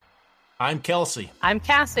I'm Kelsey. I'm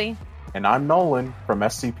Cassie. And I'm Nolan from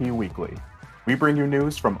SCP Weekly. We bring you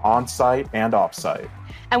news from on-site and off-site.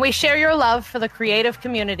 And we share your love for the creative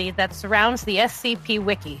community that surrounds the SCP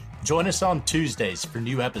Wiki. Join us on Tuesdays for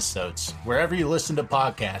new episodes, wherever you listen to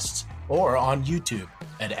podcasts, or on YouTube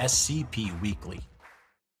at SCP Weekly.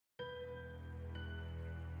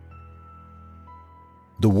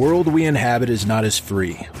 The world we inhabit is not as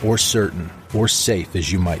free, or certain, or safe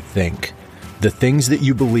as you might think. The things that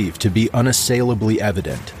you believe to be unassailably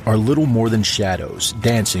evident are little more than shadows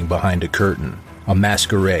dancing behind a curtain, a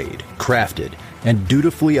masquerade crafted and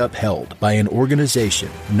dutifully upheld by an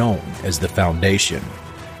organization known as the Foundation.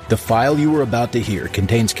 The file you are about to hear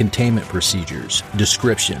contains containment procedures,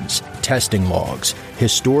 descriptions, testing logs,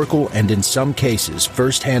 historical and in some cases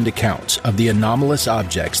first-hand accounts of the anomalous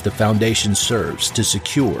objects the Foundation serves to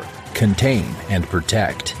secure, contain, and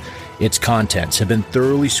protect. Its contents have been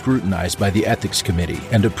thoroughly scrutinized by the Ethics Committee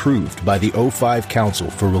and approved by the O5 Council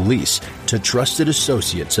for release to trusted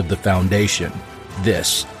associates of the Foundation.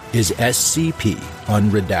 This is SCP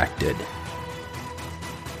Unredacted.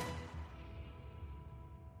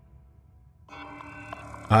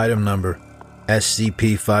 Item number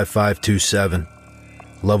SCP-5527.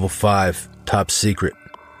 Level 5, Top Secret.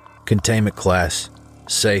 Containment Class,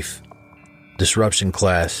 Safe. Disruption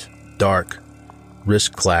Class, Dark.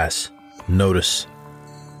 Risk Class, Notice.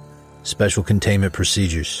 Special Containment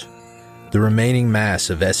Procedures. The remaining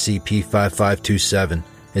mass of SCP-5527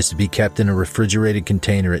 is to be kept in a refrigerated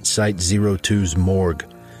container at Site-02's morgue.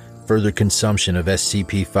 Further consumption of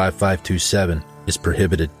SCP-5527 is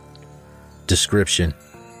prohibited. Description: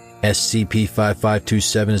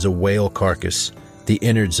 SCP-5527 is a whale carcass, the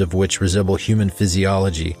innards of which resemble human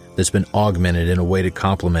physiology that's been augmented in a way to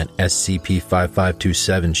complement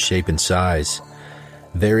SCP-5527's shape and size.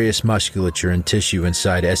 Various musculature and tissue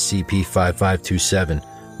inside SCP-5527,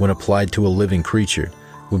 when applied to a living creature,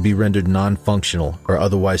 would be rendered non-functional or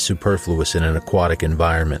otherwise superfluous in an aquatic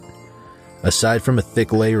environment. Aside from a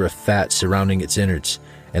thick layer of fat surrounding its innards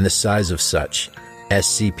and the size of such,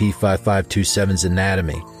 SCP-5527's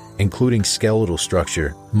anatomy, including skeletal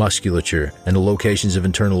structure, musculature, and the locations of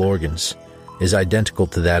internal organs, is identical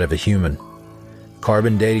to that of a human.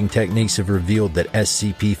 Carbon dating techniques have revealed that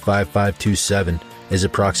SCP-5527 is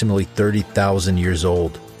approximately 30,000 years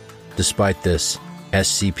old. Despite this,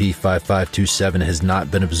 SCP-5527 has not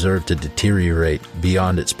been observed to deteriorate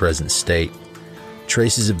beyond its present state.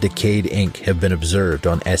 Traces of decayed ink have been observed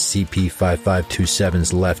on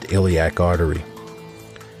SCP-5527's left iliac artery.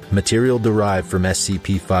 Material derived from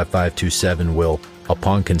SCP-5527 will,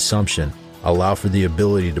 upon consumption, allow for the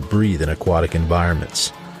ability to breathe in aquatic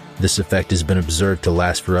environments. This effect has been observed to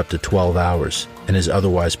last for up to 12 hours and is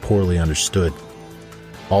otherwise poorly understood.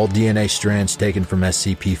 All DNA strands taken from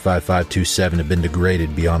SCP-5527 have been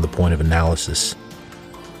degraded beyond the point of analysis.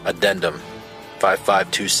 Addendum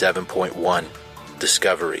 5527.1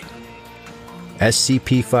 Discovery.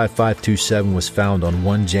 SCP-5527 was found on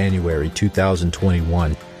 1 January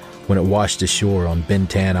 2021 when it washed ashore on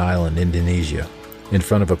Bintan Island, Indonesia, in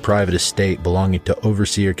front of a private estate belonging to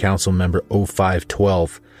Overseer Council Member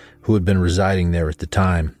 0512, who had been residing there at the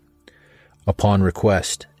time. Upon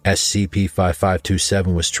request,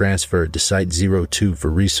 SCP-5527 was transferred to Site-02 for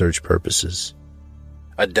research purposes.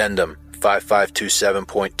 Addendum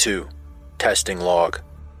 5527.2 Testing Log.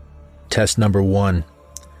 Test Number 1.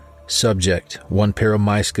 Subject: 1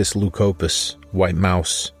 Paramyscus leucopus, white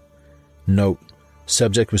mouse. Note: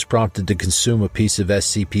 Subject was prompted to consume a piece of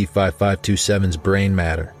SCP-5527's brain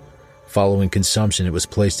matter. Following consumption, it was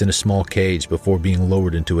placed in a small cage before being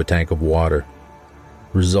lowered into a tank of water.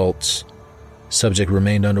 Results: Subject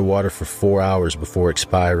remained underwater for 4 hours before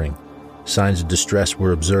expiring. Signs of distress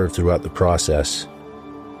were observed throughout the process.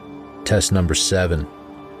 Test Number 7.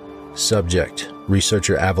 Subject: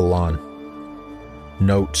 Researcher Avalon.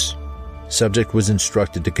 Notes: Subject was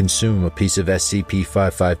instructed to consume a piece of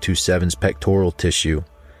SCP-5527's pectoral tissue.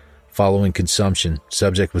 Following consumption,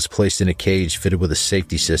 subject was placed in a cage fitted with a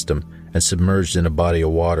safety system and submerged in a body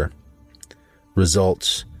of water.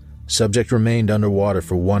 Results: Subject remained underwater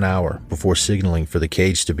for 1 hour before signaling for the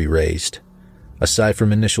cage to be raised. Aside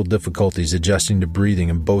from initial difficulties adjusting to breathing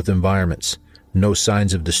in both environments, no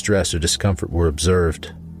signs of distress or discomfort were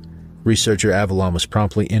observed. Researcher Avalon was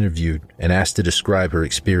promptly interviewed and asked to describe her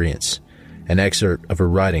experience. An excerpt of her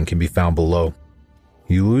writing can be found below.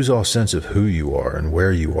 You lose all sense of who you are and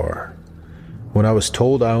where you are. When I was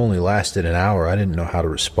told I only lasted an hour, I didn't know how to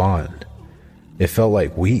respond. It felt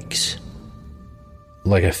like weeks.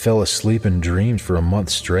 Like I fell asleep and dreamed for a month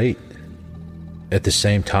straight. At the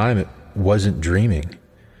same time, it wasn't dreaming.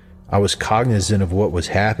 I was cognizant of what was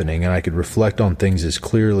happening, and I could reflect on things as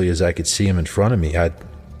clearly as I could see them in front of me. I'd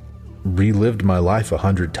relived my life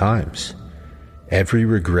 100 times. Every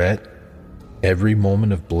regret, every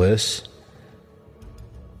moment of bliss,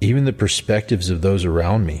 even the perspectives of those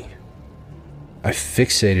around me. I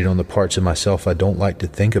fixated on the parts of myself I don't like to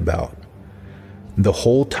think about. The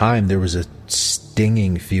whole time there was a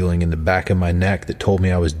stinging feeling in the back of my neck that told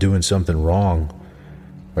me I was doing something wrong,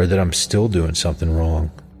 or that I'm still doing something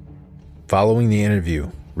wrong. Following the interview,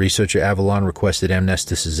 researcher Avalon requested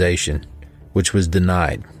amnesticization, which was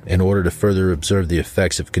denied in order to further observe the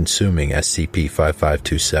effects of consuming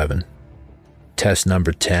SCP-5527. Test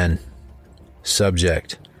number 10.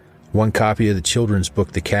 Subject: 1 copy of the children's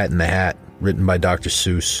book The Cat in the Hat, written by Dr.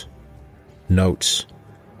 Seuss. Notes: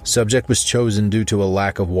 subject was chosen due to a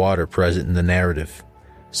lack of water present in the narrative.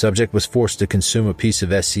 Subject was forced to consume a piece of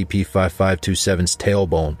SCP-5527's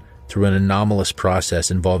tailbone through an anomalous process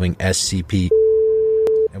involving SCP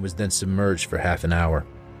and was then submerged for half an hour.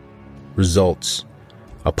 Results: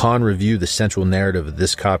 upon review, the central narrative of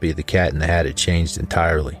this copy of The Cat in the Hat had changed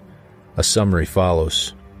entirely. A summary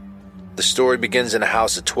follows. The story begins in a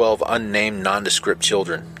house of 12 unnamed nondescript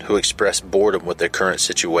children who express boredom with their current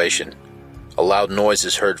situation. A loud noise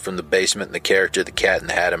is heard from the basement and the character the Cat in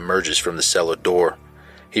the Hat emerges from the cellar door.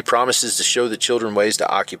 He promises to show the children ways to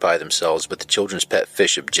occupy themselves, but the children's pet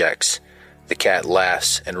fish objects. The cat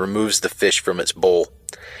laughs and removes the fish from its bowl.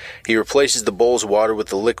 He replaces the bowl's water with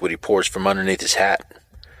the liquid he pours from underneath his hat.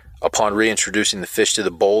 Upon reintroducing the fish to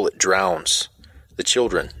the bowl, it drowns. The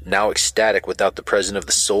children, now ecstatic without the presence of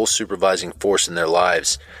the sole supervising force in their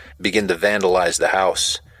lives, begin to vandalize the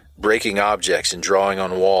house, breaking objects and drawing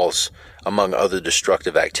on walls, among other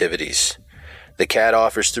destructive activities. The cat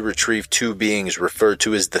offers to retrieve 2 beings referred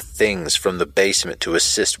to as the Things from the basement to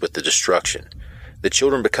assist with the destruction. The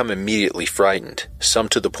children become immediately frightened, some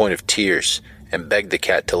to the point of tears, and beg the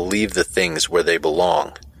cat to leave the Things where they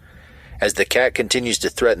belong. As the cat continues to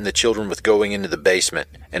threaten the children with going into the basement,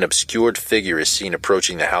 an obscured figure is seen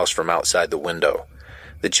approaching the house from outside the window.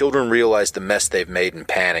 The children realize the mess they've made and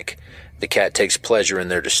panic. The cat takes pleasure in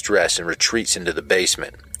their distress and retreats into the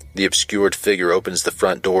basement. The obscured figure opens the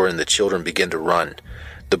front door and the children begin to run.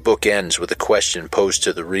 The book ends with a question posed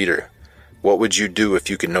to the reader. What would you do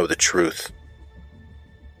if you could know the truth?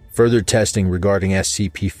 Further testing regarding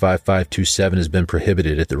SCP-5527 has been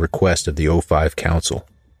prohibited at the request of the O5 Council.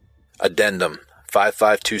 Addendum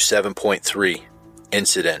 5527.3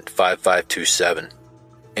 Incident 5527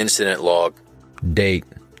 Incident Log Date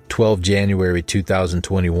 12 January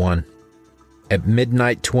 2021 At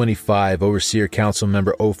midnight 25, Overseer Council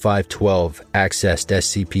Member 0512 accessed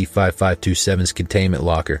SCP-5527's containment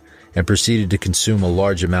locker and proceeded to consume a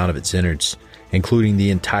large amount of its innards, including the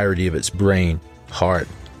entirety of its brain, heart,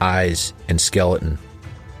 eyes, and skeleton.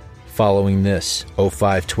 Following this,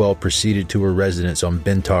 0512 proceeded to her residence on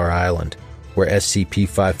Bintar Island, where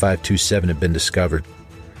SCP-5527 had been discovered.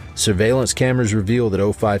 Surveillance cameras reveal that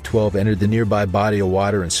 0512 entered the nearby body of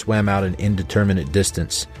water and swam out an indeterminate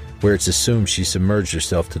distance, where it's assumed she submerged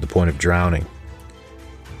herself to the point of drowning.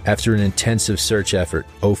 After an intensive search effort,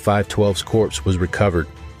 0512's corpse was recovered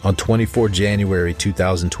on 24 January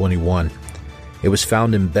 2021. It was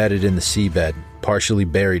found embedded in the seabed, partially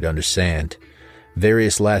buried under sand.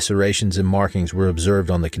 Various lacerations and markings were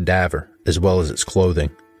observed on the cadaver, as well as its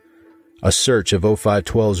clothing. A search of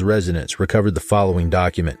 0512's residence recovered the following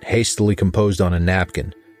document, hastily composed on a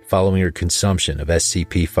napkin, following her consumption of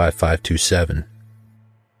SCP-5527.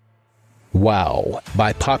 Wow.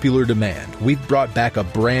 By popular demand, we've brought back a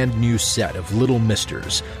brand new set of Little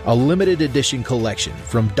Misters, a limited edition collection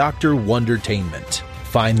from Dr. Wondertainment.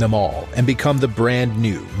 Find them all and become the brand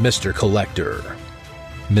new Mr. Collector.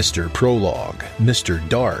 Mr. Prologue, Mr.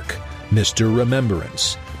 Dark, Mr.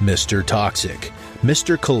 Remembrance, Mr. Toxic,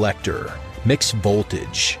 Mr. Collector, Mixed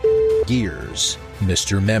Voltage, Gears,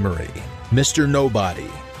 Mr. Memory, Mr. Nobody,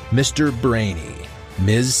 Mr. Brainy,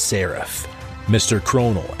 Ms. Seraph, Mr.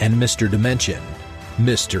 Chronal and Mr. Dimension,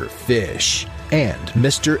 Mr. Fish, and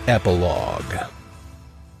Mr. Epilogue.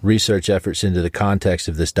 Research efforts into the context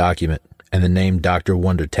of this document and the name Dr.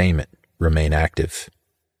 Wondertainment remain active.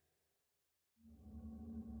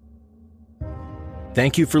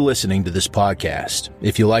 Thank you for listening to this podcast.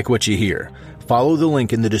 If you like what you hear, follow the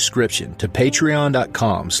link in the description to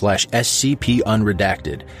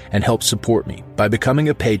patreon.com/scpunredacted and help support me by becoming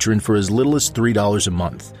a patron for as little as $3 a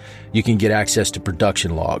month. You can get access to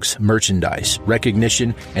production logs, merchandise,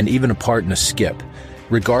 recognition, and even a part in a skip.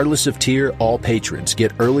 Regardless of tier, all patrons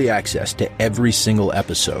get early access to every single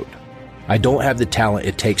episode. I don't have the talent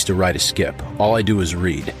it takes to write a skip. All I do is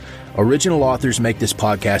read. Original authors make this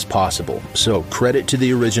podcast possible, so credit to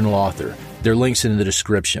the original author. Their links in the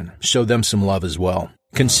description. Show them some love as well.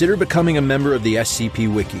 Consider becoming a member of the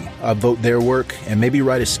SCP Wiki. Upvote their work and maybe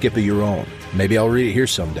write a skip of your own. Maybe I'll read it here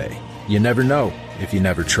someday. You never know if you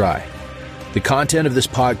never try. The content of this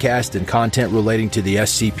podcast and content relating to the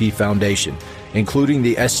SCP Foundation, including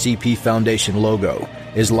the SCP Foundation logo,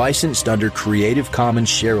 is licensed under Creative Commons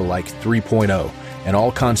Sharealike 3.0, and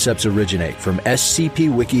all concepts originate from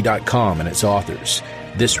scpwiki.com and its authors.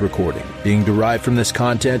 This recording, being derived from this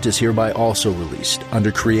content, is hereby also released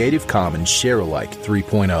under Creative Commons Sharealike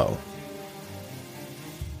 3.0.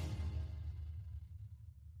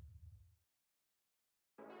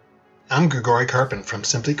 I'm Grigori Karpin from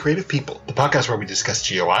Simply Creative People, the podcast where we discuss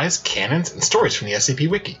GOIs, canons, and stories from the SCP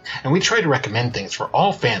Wiki, and we try to recommend things for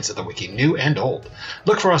all fans of the Wiki, new and old.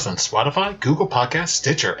 Look for us on Spotify, Google Podcasts,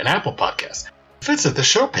 Stitcher, and Apple Podcasts. Visit the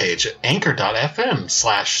show page at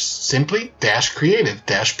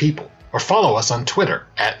anchor.fm/simply-creative-people, or follow us on Twitter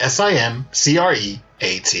at SIMCREAT.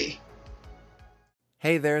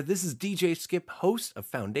 Hey there, this is DJ Skip, host of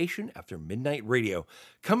Foundation After Midnight Radio,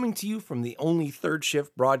 coming to you from the only third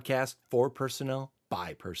shift broadcast for personnel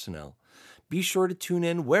by personnel. Be sure to tune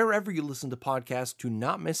in wherever you listen to podcasts to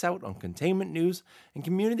not miss out on containment news and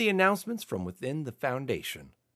community announcements from within the Foundation.